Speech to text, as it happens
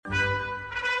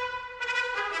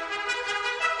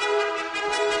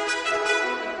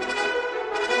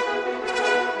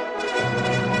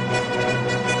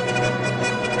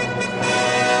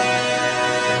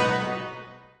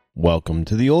Welcome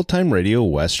to the Old Time Radio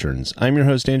Westerns. I'm your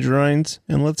host, Andrew Rhynes,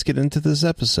 and let's get into this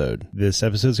episode. This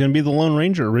episode is going to be The Lone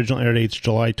Ranger. Original air dates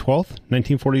July 12th,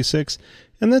 1946,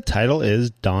 and the title is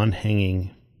Dawn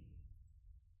Hanging.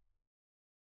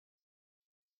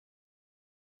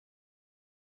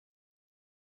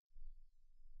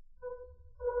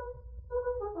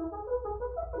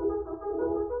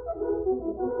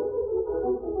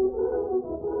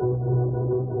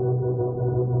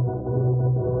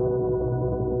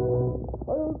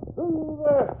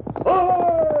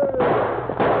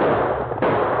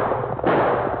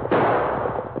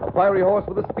 A fiery horse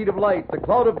with the speed of light, a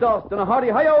cloud of dust, and a hearty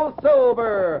hi-yo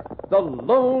Silver, the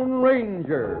Lone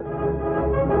Ranger.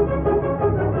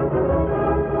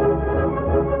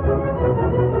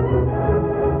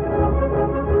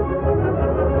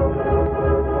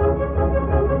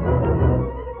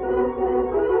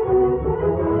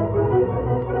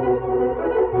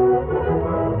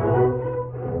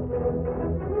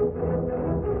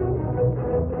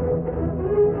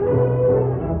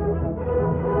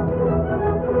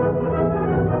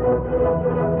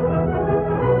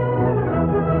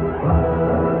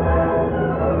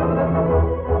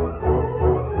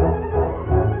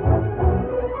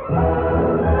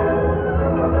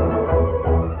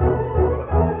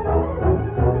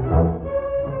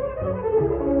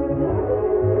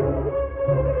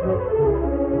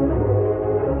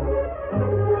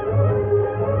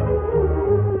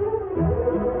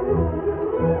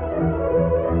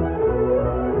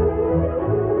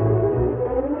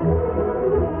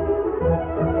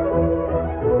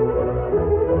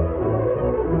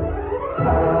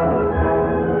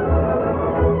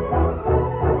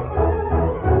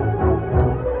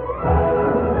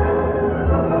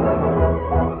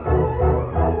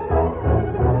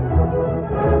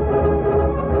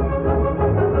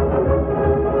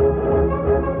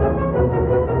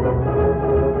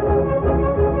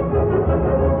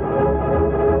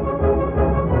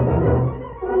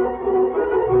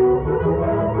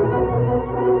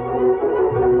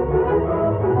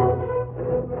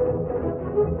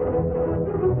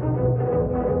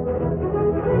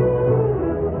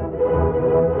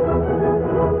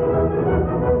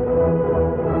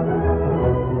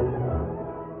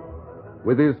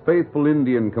 With his faithful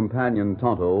Indian companion,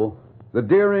 Tonto, the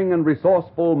daring and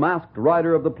resourceful masked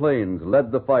rider of the plains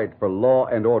led the fight for law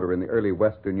and order in the early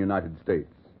western United States.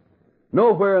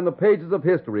 Nowhere in the pages of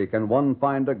history can one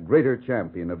find a greater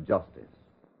champion of justice.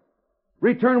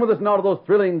 Return with us now to those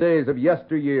thrilling days of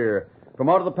yesteryear. From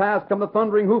out of the past come the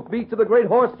thundering hoofbeats of the great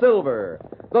horse Silver.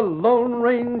 The Lone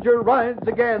Ranger rides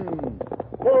again.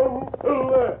 Whoa,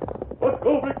 Silver! Let's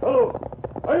go, big fellow!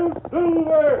 I'm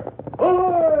Silver!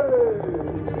 Away!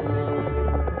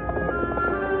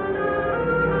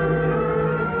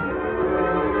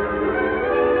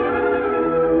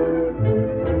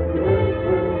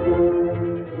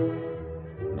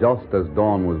 Just as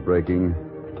dawn was breaking,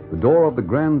 the door of the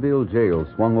Granville jail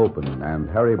swung open and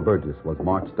Harry Burgess was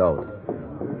marched out.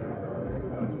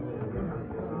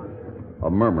 A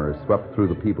murmur swept through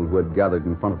the people who had gathered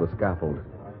in front of the scaffold,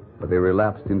 but they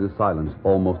relapsed into silence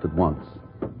almost at once.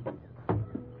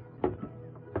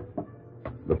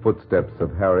 The footsteps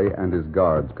of Harry and his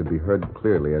guards could be heard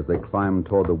clearly as they climbed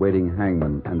toward the waiting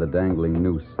hangman and the dangling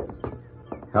noose.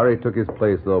 Harry took his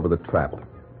place over the trap.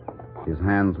 His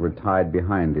hands were tied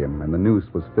behind him, and the noose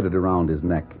was fitted around his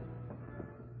neck.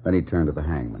 Then he turned to the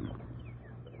hangman.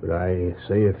 Could I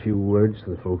say a few words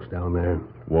to the folks down there?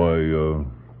 Why,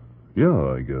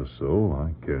 yeah, I guess so.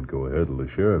 I can't go ahead till the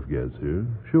sheriff gets here.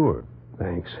 Sure.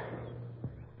 Thanks.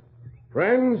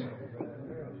 Friends,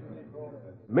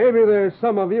 maybe there's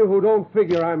some of you who don't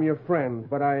figure I'm your friend,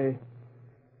 but I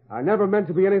never meant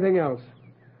to be anything else.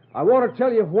 I want to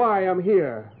tell you why I'm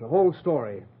here, the whole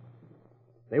story.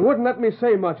 They wouldn't let me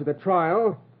say much at the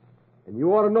trial, and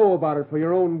you ought to know about it for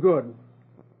your own good.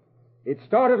 It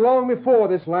started long before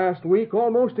this last week,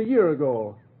 almost a year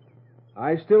ago.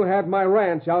 I still had my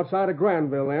ranch outside of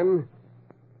Granville then.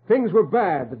 Things were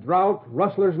bad, the drought,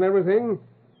 rustlers and everything,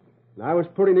 and I was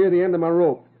pretty near the end of my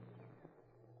rope.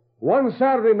 One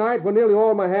Saturday night, when nearly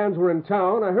all my hands were in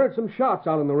town, I heard some shots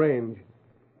out on the range.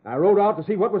 I rode out to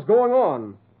see what was going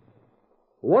on.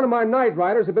 One of my night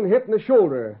riders had been hit in the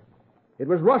shoulder. It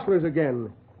was rustlers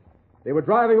again. They were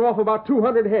driving off about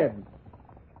 200 head.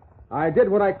 I did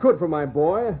what I could for my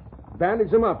boy,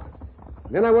 bandaged him up.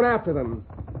 Then I went after them.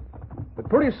 But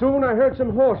pretty soon I heard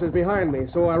some horses behind me,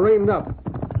 so I reined up.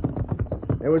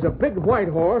 There was a big white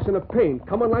horse and a paint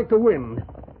coming like the wind.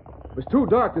 It was too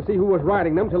dark to see who was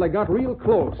riding them till I got real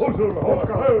close.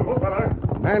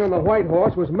 The man on the white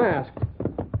horse was masked,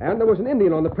 and there was an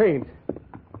Indian on the paint.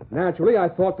 Naturally, I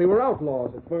thought they were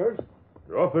outlaws at first.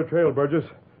 You're off their trail, Burgess.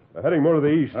 They're heading more to the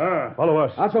east. Follow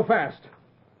us. Not so fast.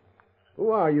 Who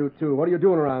are you two? What are you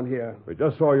doing around here? We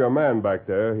just saw your man back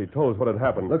there. He told us what had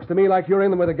happened. Looks to me like you're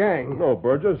in them with a gang. No,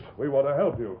 Burgess. We want to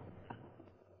help you.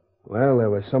 Well, there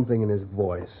was something in his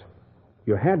voice.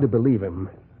 You had to believe him.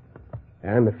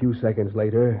 And a few seconds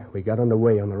later, we got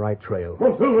underway on the right trail.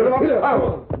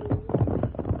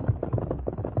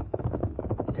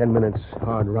 10 minutes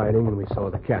hard riding, and we saw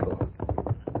the cattle.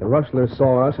 The rustlers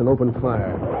saw us and opened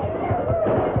fire.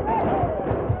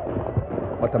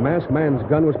 But the masked man's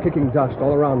gun was kicking dust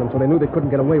all around them, so they knew they couldn't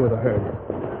get away with the herd.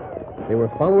 They were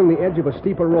following the edge of a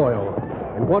steep arroyo.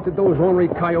 And what did those ornery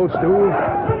coyotes do?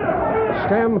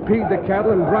 Stampede the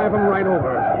cattle and drive them right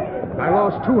over. I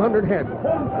lost 200 head.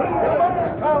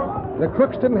 The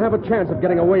crooks didn't have a chance of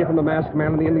getting away from the masked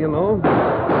man and the Indian, though.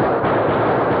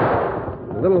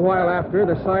 A little while after,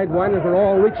 the sidewinders were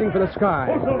all reaching for the sky.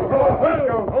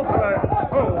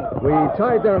 We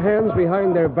tied their hands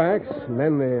behind their backs, and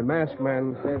then the masked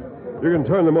man said... You can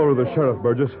turn them over to the sheriff,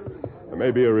 Burgess. There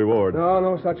may be a reward.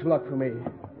 No such luck for me.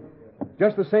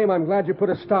 Just the same, I'm glad you put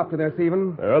a stop to their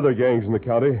thieving. There are other gangs in the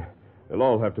county. They'll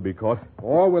all have to be caught.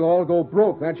 Or we'll all go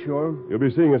broke, that's sure. You'll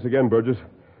be seeing us again, Burgess.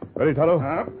 Ready, Tonto?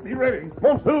 Be ready.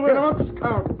 Come on, Silver. Get him up,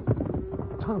 Scout.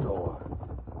 Tonto.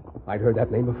 I'd heard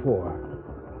that name before.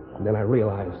 And then I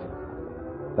realized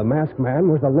the masked man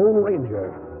was the Lone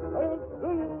Ranger.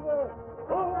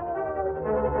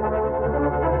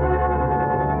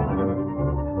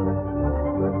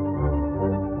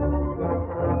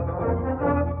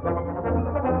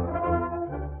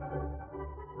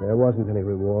 There wasn't any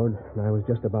reward, and I was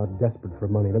just about desperate for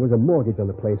money. There was a mortgage on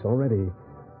the place already.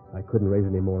 I couldn't raise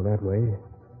any more that way.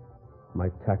 My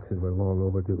taxes were long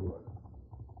overdue.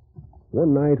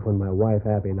 One night when my wife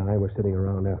Abby and I were sitting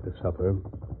around after supper,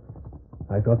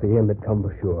 I thought the end had come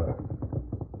for sure.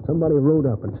 Somebody rode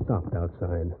up and stopped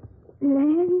outside.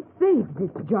 Land sakes,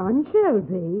 it's John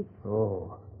Shelby.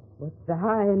 Oh. What's the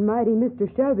high and mighty Mr.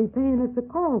 Shelby paying us a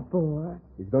call for?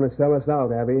 He's going to sell us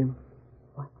out, Abby.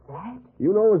 What's that?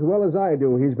 You know as well as I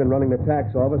do he's been running the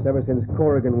tax office ever since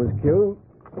Corrigan was killed.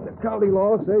 The county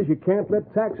law says you can't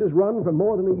let taxes run for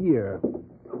more than a year.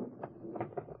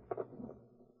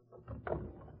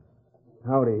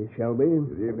 Howdy, Shelby.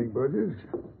 Good evening, Burgess.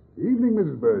 Evening,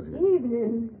 Mrs. Burgess.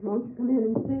 Evening. Won't you come in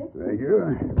and sit? Thank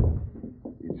you.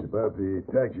 It's about the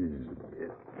taxes.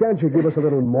 Can't you give us a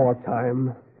little more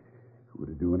time? Would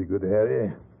it do any good,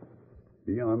 Harry?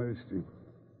 Be honest.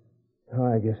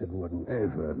 I guess it wouldn't. I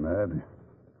thought not.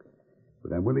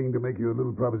 But I'm willing to make you a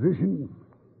little proposition.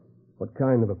 What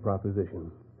kind of a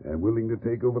proposition? I'm willing to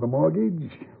take over the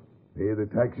mortgage, pay the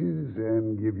taxes,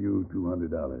 and give you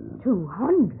 $200.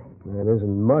 200? That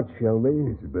isn't much,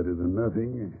 Shelby. It's better than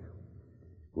nothing.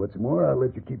 What's more, I'll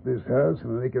let you keep this house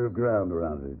and an acre of ground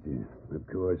around it. Of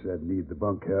course, I'd need the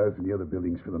bunkhouse and the other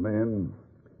buildings for the men.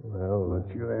 Well,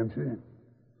 What's your answer?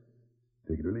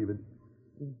 Take it or leave it.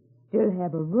 Still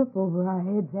have a roof over our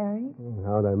heads, Harry?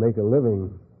 how'd I make a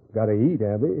living? Gotta eat,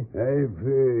 Abby. I've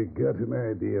got an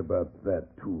idea about that,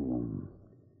 too.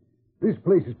 This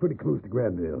place is pretty close to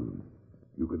Grandville.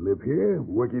 You could live here,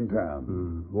 work in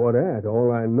town. What at?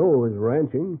 All I know is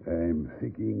ranching. I'm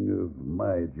thinking of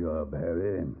my job,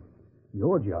 Harry.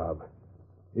 Your job?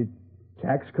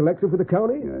 Tax collector for the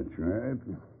county? That's right.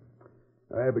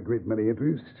 I have a great many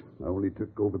interests. I only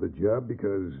took over the job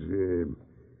because,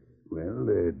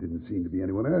 there didn't seem to be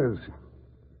anyone else.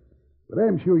 But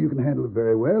I'm sure you can handle it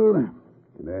very well,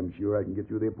 and I'm sure I can get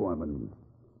you the appointment.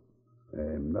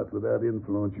 I'm not without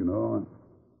influence, you know.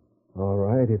 All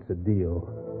right, it's a deal.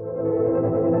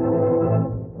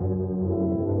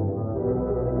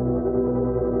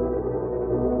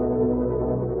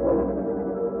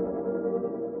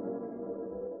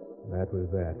 That was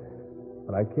that.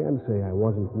 But I can say I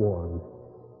wasn't warned.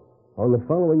 On the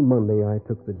following Monday, I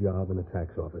took the job in the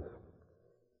tax office.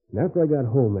 And after I got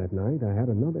home that night, I had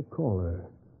another caller.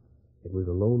 It was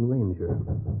a Lone Ranger.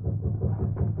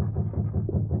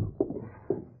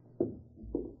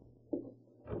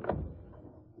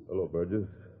 Hello, Burgess.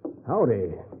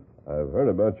 Howdy. I've heard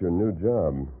about your new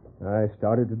job. I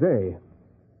started today.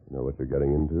 Know what you're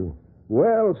getting into?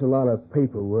 Well, it's a lot of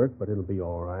paperwork, but it'll be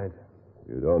all right.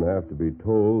 You don't have to be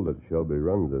told that Shelby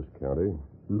runs this county.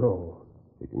 No.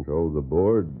 He controls the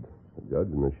board, the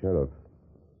judge, and the sheriff.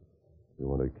 If you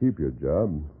want to keep your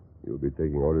job, you'll be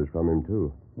taking orders from him,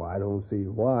 too. Well, I don't see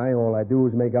why. All I do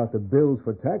is make out the bills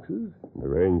for taxes. And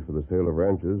arrange for the sale of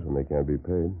ranches when they can't be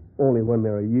paid. Only when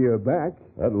they're a year back.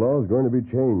 That law's going to be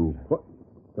changed. What?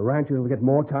 The ranchers will get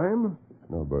more time?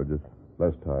 No, Burgess.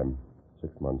 Less time.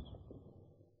 6 months.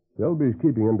 Shelby's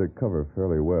keeping under cover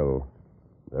fairly well.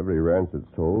 Every ranch that's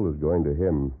sold is going to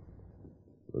him.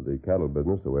 With the cattle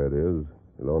business the way it is,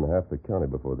 he'll own half the county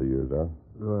before the year's out.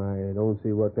 I don't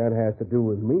see what that has to do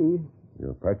with me.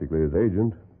 You're practically his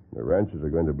agent. The ranchers are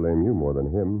going to blame you more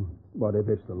than him. But if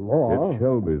it's the law... It's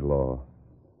Shelby's law.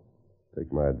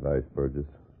 Take my advice, Burgess.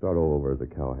 Start all over as a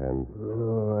cowhand.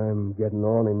 Oh, I'm getting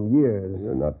on in years.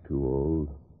 You're not too old.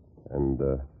 And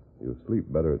you'll sleep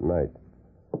better at night.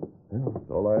 Well,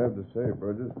 that's all I have to say,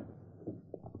 Burgess.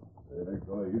 Hey, next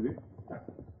fella, easy.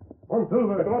 On,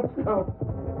 Silver. Let's go.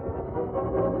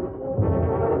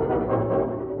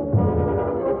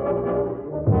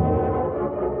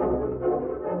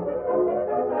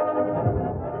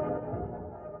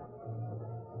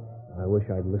 I wish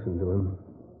I'd listened to him.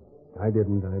 I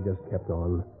didn't. I just kept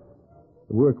on.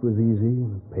 The work was easy.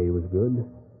 The pay was good.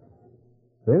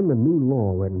 Then the new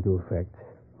law went into effect.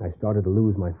 I started to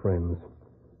lose my friends.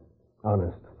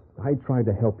 Honest, I tried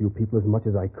to help you people as much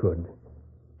as I could.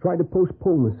 Tried to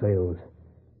postpone the sales.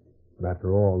 But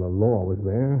after all, the law was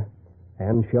there,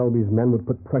 and Shelby's men would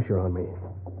put pressure on me.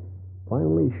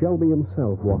 Finally, Shelby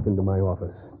himself walked into my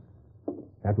office.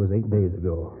 That was 8 days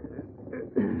ago.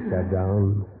 Sat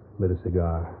down, lit a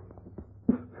cigar.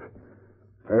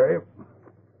 Harry?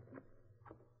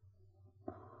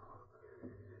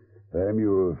 I'm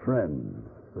your friend.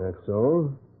 That's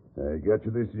so? I got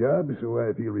you this job, so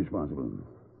I feel responsible.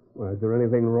 Well, is there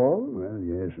anything wrong? Well,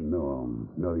 yes and no.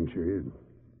 Nothing serious.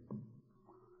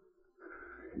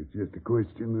 It's just a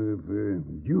question of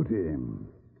duty.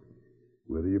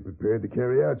 Whether you're prepared to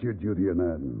carry out your duty or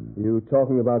not. You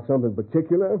talking about something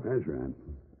particular? That's right.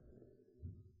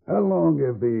 How long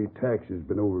have the taxes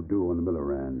been overdue on the Miller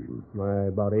Ranch? Why,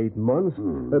 about 8 months.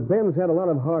 Ben's had a lot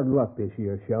of hard luck this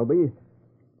year, Shelby.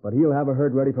 But he'll have a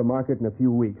herd ready for market in a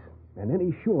few weeks. And then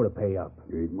he's sure to pay up.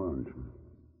 8 months.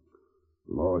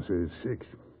 Law says 6.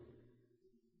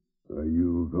 Are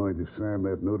you going to sign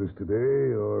that notice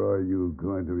today, or are you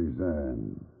going to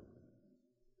resign?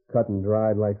 Cut and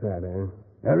dried like that, eh?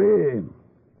 Harry,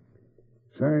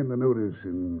 sign the notice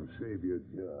and save your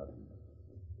job.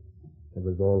 It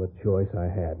was all the choice I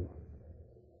had.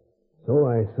 So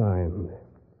I signed.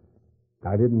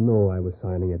 I didn't know I was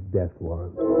signing a death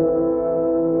warrant.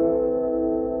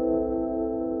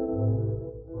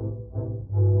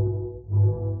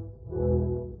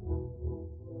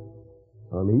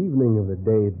 On the evening of the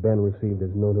day Ben received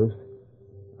his notice,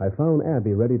 I found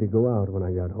Abby ready to go out when I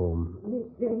got home. Miss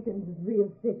Jenkins is real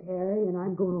sick, Harry, and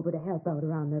I'm going over to help out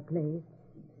around their place.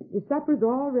 Your supper's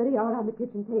already out on the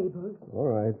kitchen table. All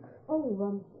right.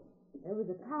 Oh, there was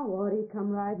a cow order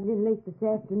come riding in late this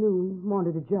afternoon.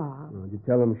 Wanted a job. Did you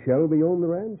tell him Shelby owned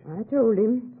the ranch? I told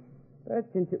him. But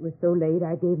since it was so late,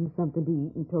 I gave him something to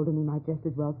eat and told him he might just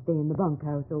as well stay in the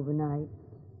bunkhouse overnight.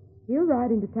 He'll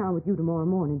ride into town with you tomorrow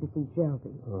morning to see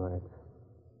Shelby. All right.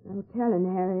 No telling,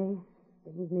 Harry.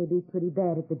 Things may be pretty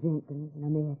bad at the Jenkins, and I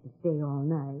may have to stay all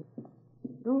night.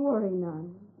 Don't worry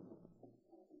none.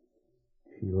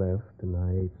 She left, and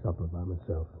I ate supper by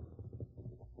myself.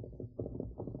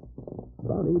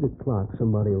 About 8 o'clock,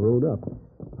 somebody rode up.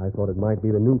 I thought it might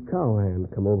be the new cowhand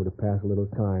come over to pass a little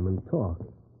time and talk.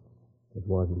 It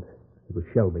wasn't. It was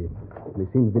Shelby, and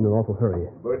he seemed to be in an awful hurry.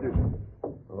 Burgess,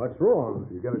 What's wrong?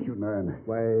 you got a shooting iron.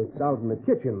 Why, it's out in the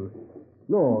kitchen.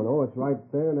 No, it's right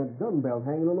there in that gun belt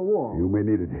hanging on the wall. You may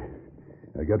need it.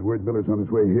 I got word Miller's on his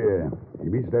way here. He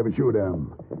means to have a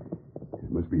showdown. It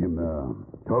must be him now.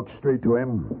 Talk straight to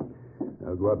him.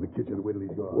 I'll go out in the kitchen and wait till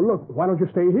he's gone. Well, look, why don't you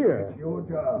stay here? It's your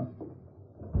job.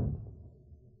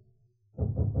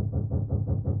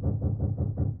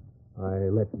 I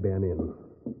let Ben in.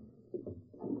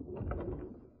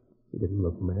 He didn't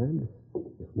look mad.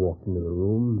 Just walked into the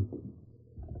room,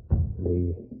 and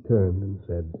he turned and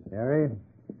said, Harry,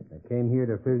 I came here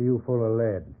to fill you full of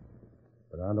lead.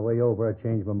 But on the way over, I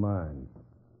changed my mind.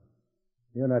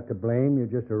 You're not to blame.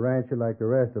 You're just a rancher like the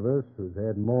rest of us who's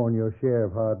had more than your share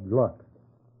of hard luck.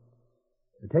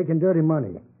 You're taking dirty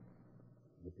money.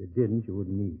 If you didn't, you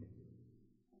wouldn't eat.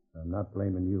 I'm not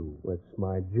blaming you. It's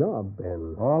my job,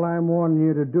 Ben. All I'm warning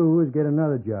you to do is get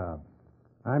another job.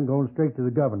 I'm going straight to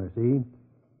the governor, see?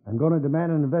 I'm going to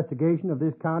demand an investigation of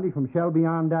this county from Shelby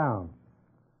on down.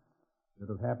 It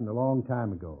would have happened a long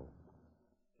time ago.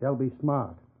 Shelby's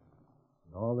smart.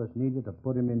 And all that's needed to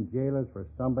put him in jail is for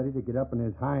somebody to get up on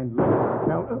his hind legs and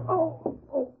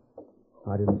tell...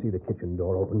 I didn't see the kitchen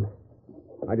door open.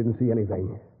 I didn't see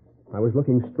anything. I was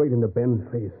looking straight into Ben's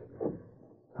face.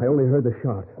 I only heard the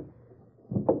shot.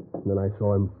 And then I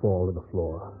saw him fall to the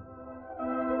floor.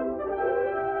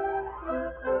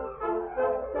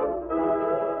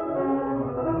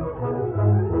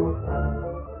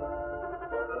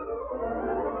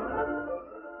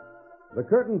 The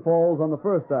curtain falls on the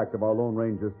first act of our Lone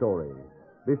Ranger story.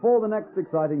 Before the next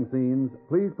exciting scenes,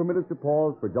 please permit us to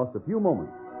pause for just a few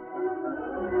moments.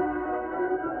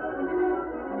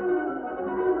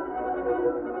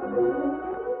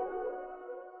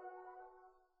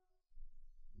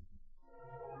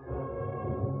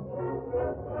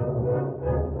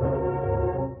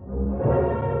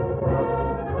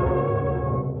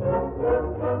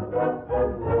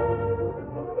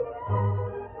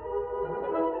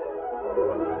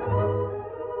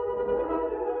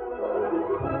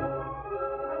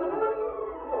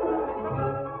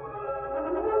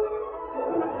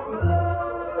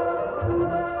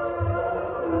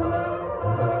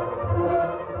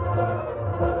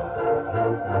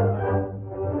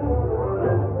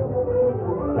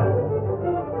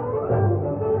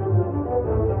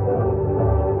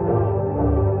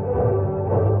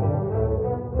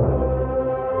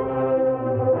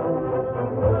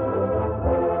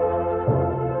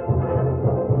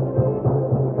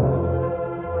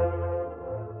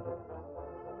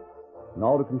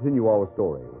 Now to continue our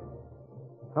story.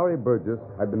 Harry Burgess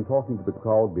had been talking to the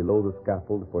crowd below the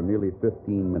scaffold for nearly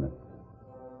 15 minutes.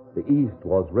 The east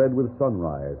was red with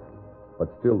sunrise, but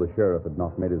still the sheriff had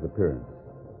not made his appearance.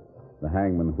 The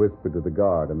hangman whispered to the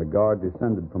guard, and the guard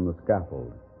descended from the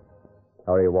scaffold.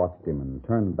 Harry watched him and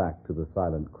turned back to the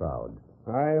silent crowd.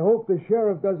 I hope the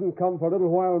sheriff doesn't come for a little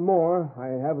while more.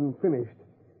 I haven't finished.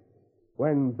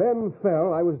 When Ben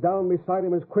fell, I was down beside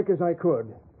him as quick as I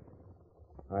could.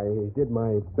 I did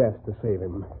my best to save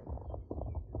him.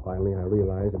 Finally, I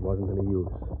realized it wasn't any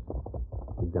use.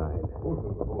 He died.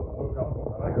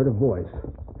 I heard a voice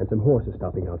and some horses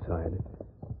stopping outside.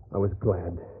 I was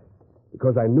glad,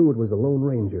 because I knew it was the Lone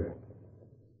Ranger.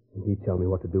 And he'd tell me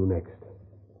what to do next.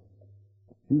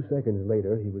 A few seconds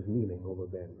later, he was kneeling over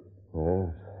Ben.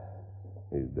 Yes,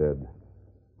 he's dead.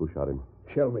 Who shot him?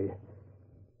 Shelby.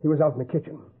 He was out in the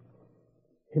kitchen.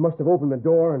 He must have opened the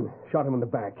door and shot him in the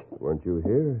back. Weren't you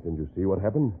here? Didn't you see what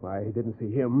happened? I didn't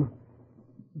see him.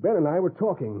 Ben and I were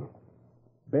talking.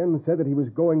 Ben said that he was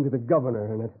going to the governor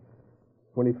and that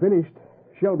when he finished,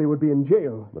 Shelby would be in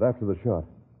jail. But after the shot?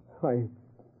 I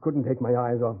couldn't take my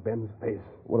eyes off Ben's face.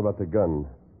 What about the gun?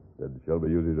 Did Shelby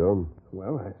use his own?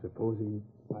 Well, I suppose he...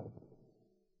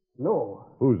 No.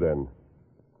 Whose then?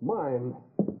 Mine.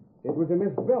 It was in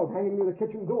this belt hanging near the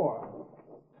kitchen door.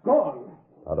 It's gone.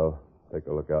 Otto, take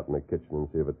a look out in the kitchen and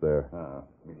see if it's there.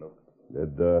 Me look.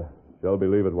 Did Shelby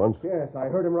leave at once? Yes, I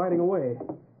heard him riding away.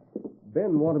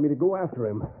 Ben wanted me to go after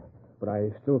him, but I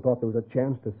still thought there was a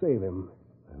chance to save him.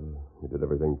 Well, you did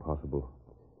everything possible.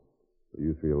 Are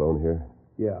you three alone here?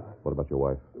 Yeah. What about your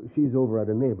wife? She's over at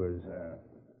a neighbor's.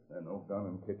 There's no gun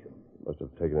in the kitchen. Must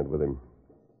have taken it with him.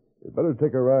 You'd better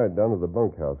take a ride down to the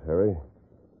bunkhouse, Harry.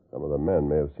 Some of the men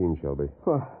may have seen Shelby.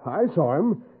 I saw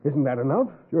him. Isn't that enough?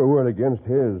 It's your word against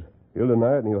his. He'll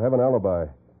deny it, and he'll have an alibi.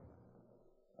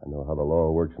 I know how the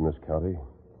law works in this county.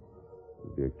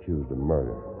 He'll be accused of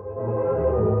murder.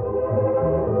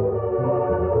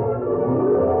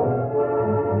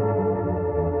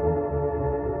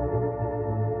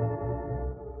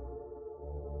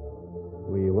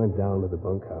 We went down to the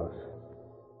bunkhouse.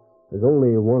 There's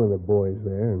only one of the boys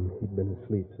there, and he'd been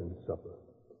asleep since supper.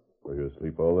 Were you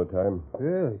asleep all the time?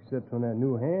 Yeah, except when that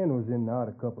new hand was in and out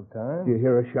a couple of times. Did you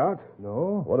hear a shot?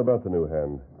 No. What about the new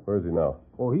hand? Where is he now?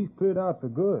 Oh, he's cleared out for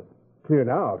good. Cleared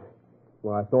out?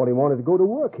 Well, I thought he wanted to go to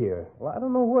work here. Well, I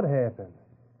don't know what happened.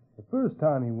 The first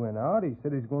time he went out, he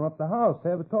said he's going up the house to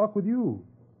have a talk with you.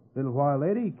 A little while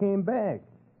later, he came back.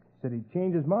 Said he'd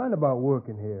changed his mind about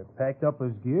working here. Packed up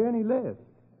his gear and he left.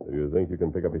 Do you think you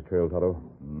can pick up his trail, Toto?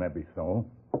 Maybe so.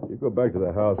 You go back to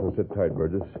the house and sit tight,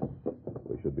 Burgess.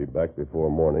 We should be back before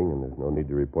morning, and there's no need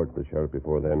to report to the sheriff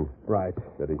before then. Right.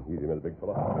 Steady. Easy, minute, big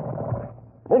fella.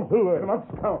 Hold still there. Not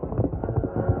scout.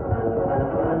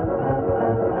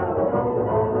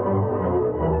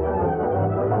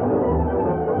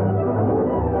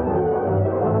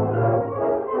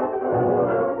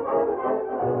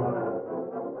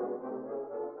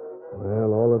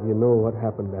 Well, all of you know what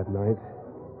happened that night.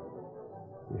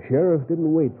 The sheriff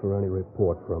didn't wait for any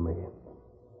report from me.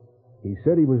 He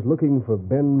said he was looking for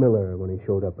Ben Miller when he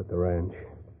showed up at the ranch.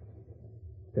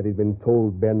 Said he'd been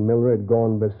told Ben Miller had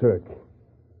gone berserk.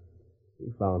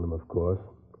 He found him, of course.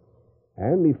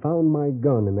 And he found my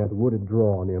gun in that wooded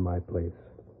draw near my place,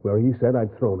 where he said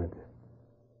I'd thrown it.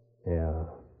 Yeah.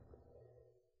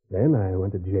 Then I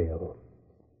went to jail.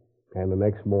 And the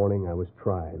next morning I was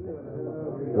tried.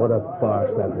 What a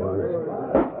farce that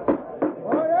was.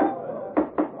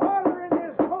 Order in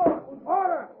this court!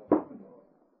 Order!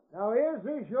 Now, is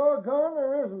this your gun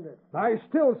or isn't it? I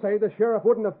still say the sheriff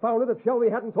wouldn't have found it if Shelby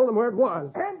hadn't told him where it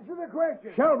was. Answer the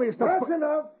question. Shelby's the... That's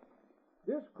enough.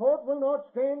 This court will not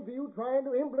stand for you trying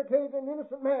to implicate an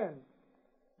innocent man.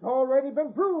 It's already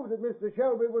been proved that Mr.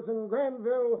 Shelby was in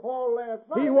Granville Hall last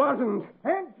night. He wasn't.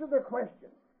 Answer the question.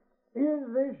 Is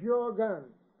this your gun?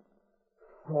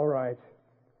 All right.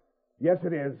 Yes,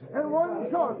 it is. And one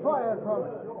shot fired from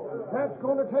it. That's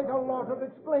going to take a lot of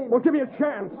explaining. Well, give me a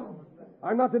chance.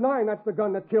 I'm not denying that's the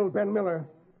gun that killed Ben Miller.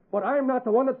 But I'm not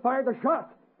the one that fired the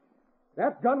shot.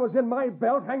 That gun was in my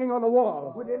belt hanging on the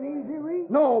wall. Within easy reach?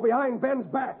 No, behind Ben's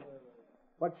back.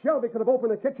 But Shelby could have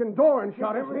opened the kitchen door and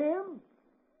shot him. Him?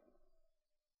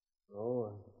 Oh,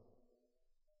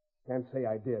 I can't say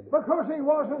I did. Because he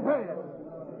wasn't there.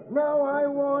 Now I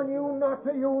warn you not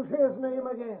to use his name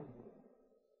again.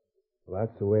 Well,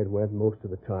 that's the way it went most of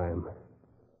the time.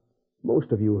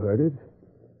 Most of you heard it.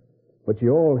 But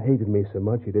you all hated me so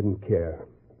much you didn't care.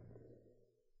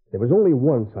 There was only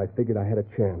once I figured I had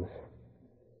a chance.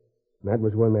 And that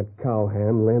was when that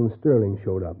cowhand, Len Sterling,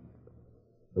 showed up.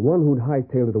 The one who'd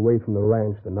hightailed it away from the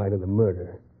ranch the night of the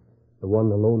murder. The one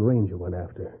the Lone Ranger went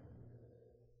after.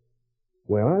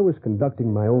 Well, I was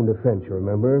conducting my own defense, you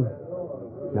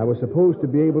remember? And I was supposed to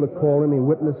be able to call any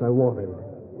witness I wanted.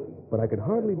 But I could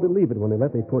hardly believe it when they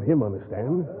let me put him on the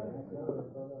stand.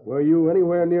 Were you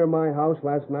anywhere near my house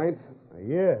last night?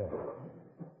 Yeah.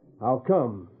 How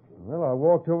come? Well, I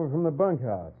walked over from the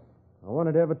bunkhouse. I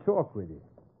wanted to have a talk with you.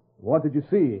 What did you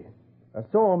see? I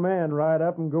saw a man ride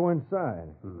up and go inside.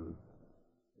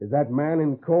 Is that man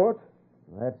in court?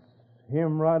 That's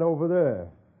him right over there.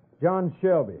 John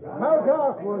Shelby. How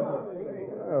dark was it?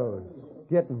 Oh,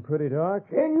 it's getting pretty dark.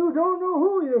 And you don't know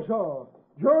who you saw.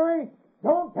 Jury,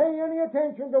 don't pay any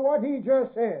attention to what he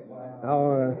just said.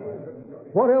 Now,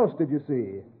 what else did you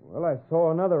see? Well, I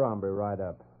saw another hombre ride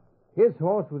up. His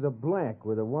horse was a black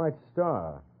with a white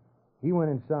star. He went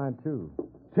inside, too.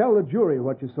 Tell the jury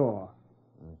what you saw.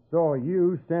 I saw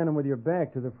you standing with your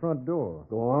back to the front door.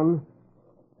 Go on.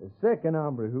 The second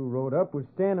hombre who rode up was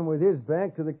standing with his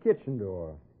back to the kitchen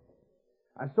door.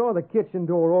 I saw the kitchen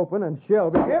door open and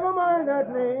Shelby... Never mind that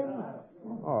name.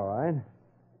 All right.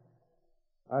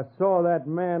 I saw that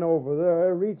man over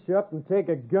there reach up and take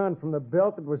a gun from the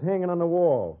belt that was hanging on the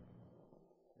wall.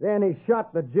 Then he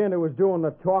shot the gent who was doing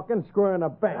the talking square in the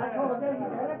back.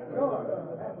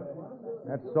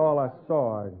 That's all I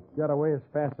saw. I got away as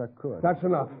fast as I could. That's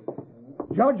enough.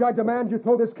 Judge, I demand you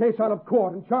throw this case out of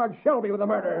court and charge Shelby with the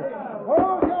murder.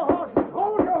 Hold your horses.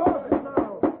 Hold your horses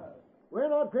now. We're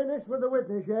not finished with the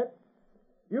witness yet.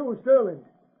 You, Sterling,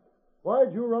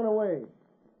 why'd you run away?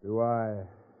 Do I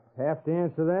have to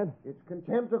answer that? It's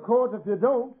contempt of court if you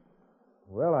don't.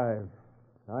 Well,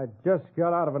 I just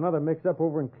got out of another mix-up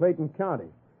over in Clayton County,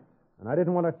 and I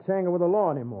didn't want to tangle with the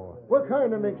law anymore. What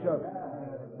kind of mix-up?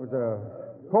 It was a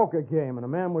poker game, and a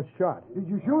man was shot. Did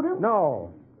you shoot him?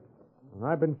 No. And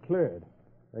I've been cleared.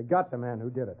 They got the man who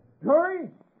did it. Jury,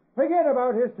 forget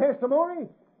about his testimony.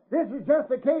 This is just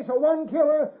a case of one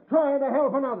killer trying to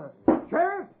help another.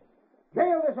 Sheriff,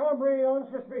 jail this hombre on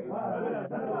suspicion.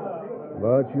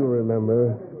 But you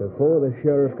remember, before the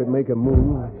sheriff could make a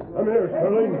move... Come here,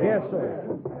 Sterling. Yes, sir.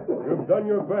 You've done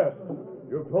your best.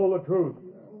 You've told the truth.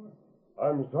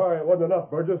 I'm sorry it wasn't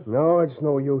enough, Burgess. No, it's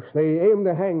no use. They aim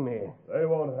to hang me. They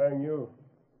won't hang you.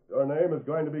 Your name is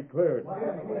going to be cleared.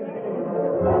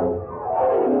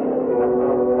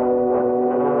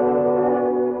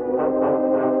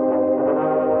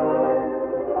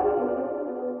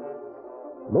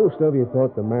 Most of you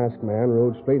thought the masked man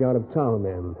rode straight out of town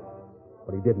then,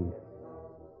 but he didn't.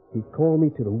 He called me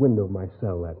to the window of my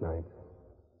cell that night.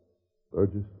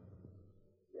 Burgess?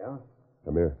 Yeah?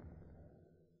 Come here.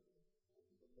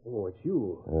 Oh, it's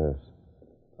you. Yes.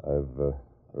 I've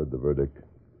heard the verdict.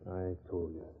 I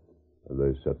told you. Have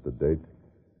they set the date?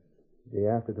 Day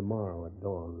after tomorrow at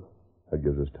dawn. That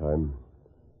gives us time.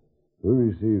 Who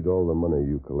received all the money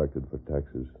you collected for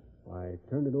taxes? I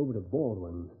turned it over to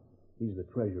Baldwin. He's the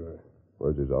treasurer.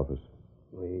 Where's his office?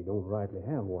 We don't rightly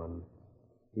have one.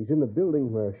 He's in the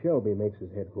building where Shelby makes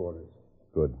his headquarters.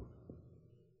 Good.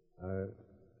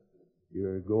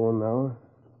 You're going now?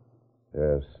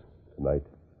 Yes, tonight.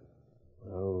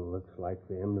 Well, looks like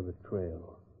the end of the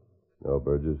trail. No,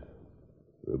 Burgess.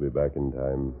 We'll be back in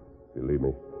time, believe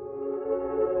me.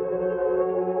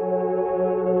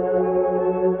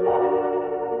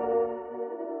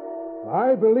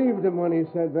 I believed him when he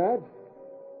said that.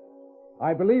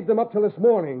 I believed him up till this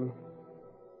morning.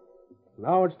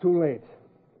 Now it's too late.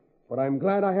 But I'm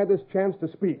glad I had this chance to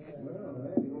speak.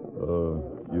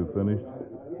 You finished?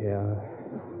 Yeah,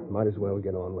 might as well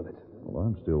get on with it. Well,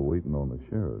 I'm still waiting on the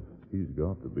sheriff. He's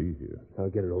got to be here. I'll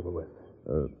get it over with.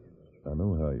 I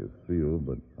know how you feel,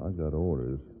 but I got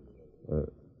orders.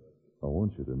 I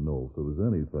want you to know if there was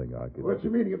anything I could... What's the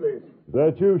meaning of this? Is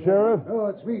that you, Sheriff? Oh,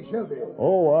 it's me, Shelby.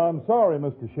 Oh, I'm sorry,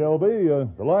 Mr. Shelby.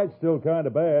 The light's still kind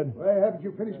of bad. Why haven't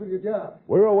you finished with your job?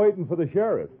 We were waiting for the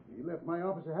sheriff. He left my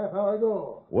office a half hour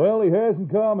ago. Well, he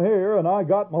hasn't come here, and I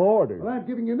got my orders. Well, I'm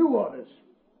giving you new orders.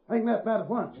 Hang that man at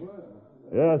once.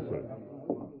 Yes, sir.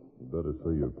 You better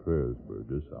say your prayers,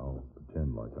 Burgess. I'll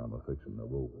pretend like I'm a-fixing the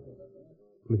rope.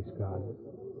 Please, God,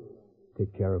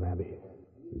 take care of Abby.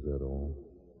 Is that all?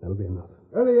 That'll be enough.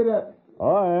 Early it up.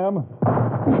 I am.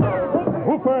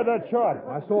 Who fired that shot?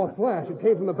 I saw a flash. It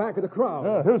came from the back of the crowd.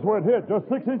 Yeah, here's where it hit, just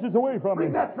 6 inches away from me.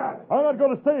 Bring that trap. I'm not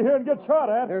going to stay here and get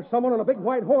shot at. There's someone on a big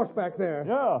white horse back there.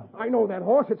 Yeah. I know that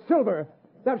horse. It's Silver.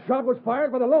 That shot was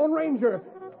fired by the Lone Ranger.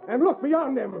 And look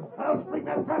beyond him. I'll spring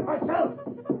that trap myself.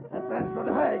 That man's going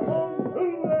to hang.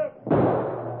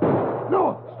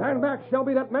 No! Stand back,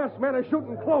 Shelby. That masked man is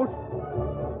shooting close.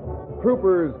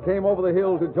 Troopers came over the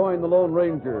hill to join the Lone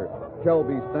Ranger.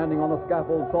 Shelby, standing on the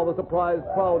scaffold, saw the surprised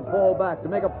crowd fall back to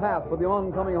make a path for the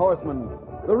oncoming horseman.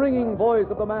 The ringing voice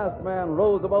of the masked man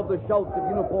rose above the shouts of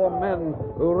uniformed men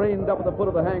who reined up at the foot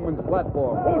of the hangman's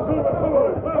platform.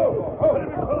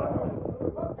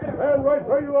 Stand right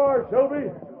where you are, Shelby.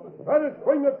 Try to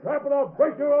swing the trap and I'll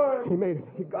break your arm. He made it.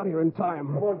 He got here in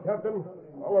time. Come on, Captain.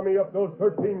 Follow me up those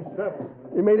 13 steps.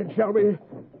 He made it, Shelby.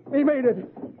 He made it.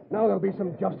 Now there'll be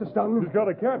some justice done. He's got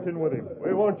a captain with him.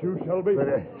 We want you, Shelby.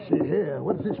 See here.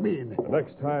 What does this mean? The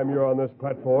next time you're on this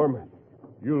platform,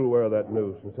 you'll wear that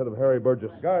noose instead of Harry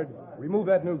Burgess. Guard, remove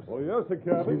that noose. Oh, yes, sir,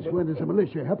 Captain. Since when does the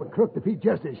militia help a crook defeat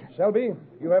justice? Shelby,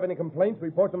 you have any complaints,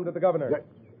 report them to the governor.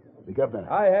 The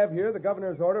governor. I have here the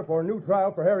governor's order for a new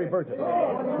trial for Harry Burgess.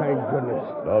 Thank goodness.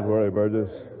 Don't worry, Burgess.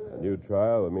 A new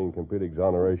trial would mean complete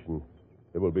exoneration.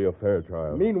 It will be a fair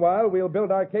trial. Meanwhile, we'll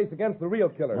build our case against the real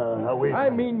killer. I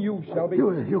mean you, Shelby.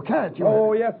 You can't.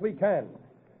 Oh, yes, we can.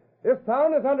 This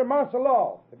town is under martial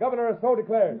law. The governor has so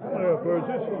declared.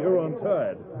 Burgess, you're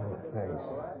untied. Thanks.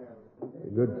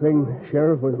 Good thing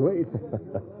Sheriff was late.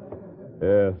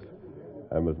 Yes.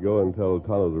 I must go and tell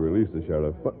Tonto to release the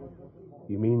sheriff. But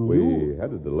You mean we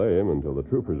had to delay him until the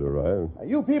troopers arrived.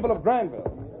 You people of Granville,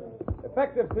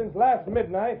 effective since last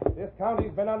midnight, this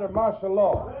county's been under martial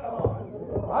law.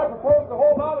 I propose to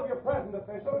hold all of your present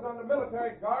officials under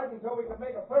military guard until we can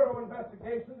make a thorough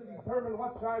investigation to determine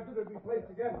what charges are to be placed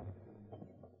against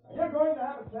you. You're going to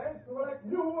have a chance to elect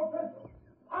new officials.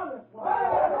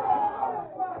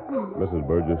 Mrs.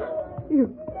 Burgess,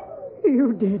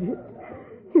 You did it.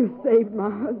 You saved my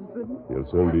husband. you'll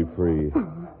soon be free.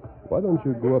 Why don't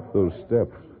you go up those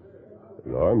steps?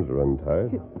 His arms are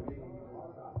untied.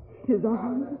 His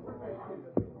arms?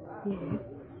 Yes.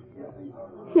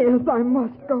 Yes, I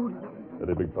must go.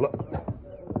 Steady, big fella.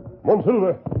 Come on,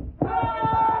 Silver.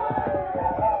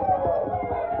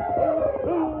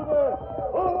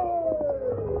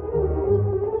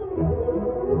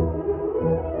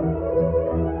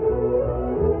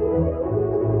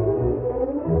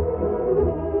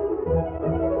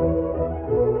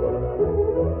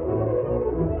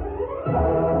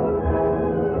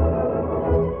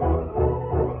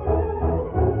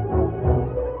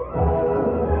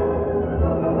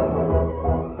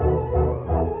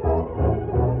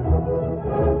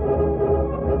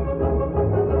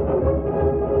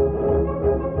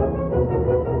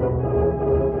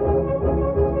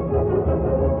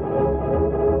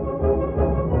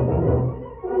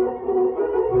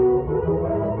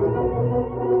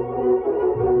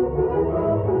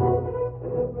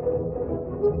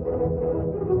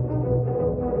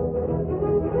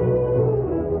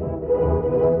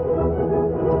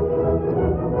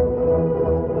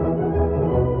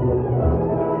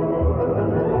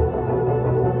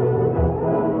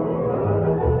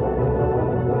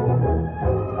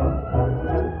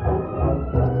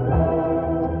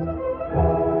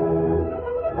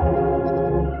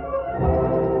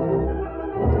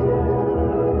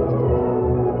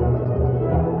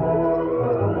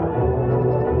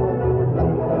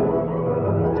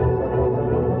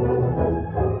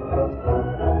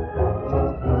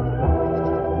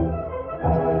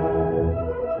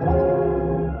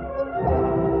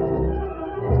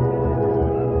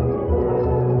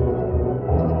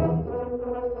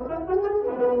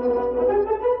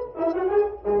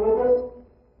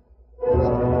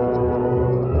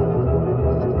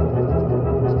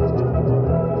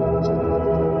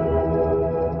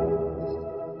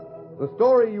 The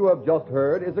story you have just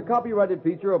heard is a copyrighted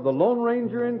feature of the Lone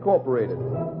Ranger Incorporated.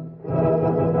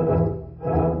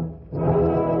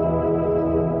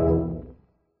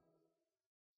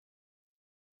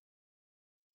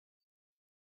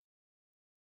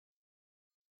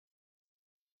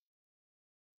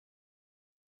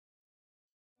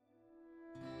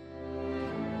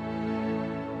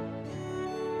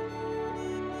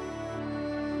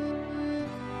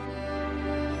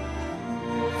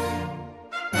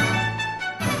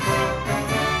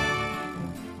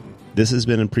 This has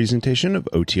been a presentation of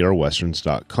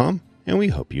OTRWesterns.com, and we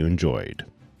hope you enjoyed.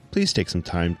 Please take some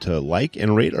time to like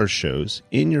and rate our shows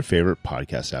in your favorite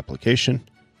podcast application.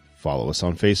 Follow us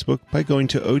on Facebook by going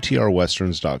to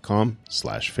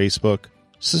OTRWesterns.com/Facebook.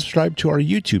 Subscribe to our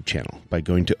YouTube channel by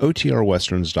going to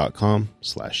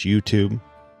OTRWesterns.com/YouTube.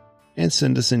 And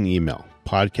send us an email,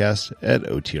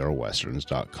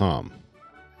 podcast@OTRWesterns.com.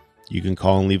 You can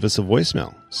call and leave us a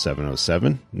voicemail,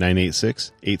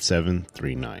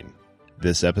 707-986-8739.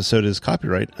 This episode is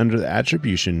copyright under the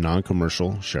Attribution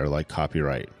Non-Commercial Share-alike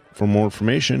copyright. For more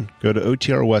information, go to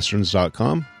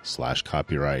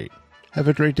OTRWesterns.com/copyright. Have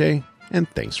a great day, and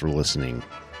thanks for listening.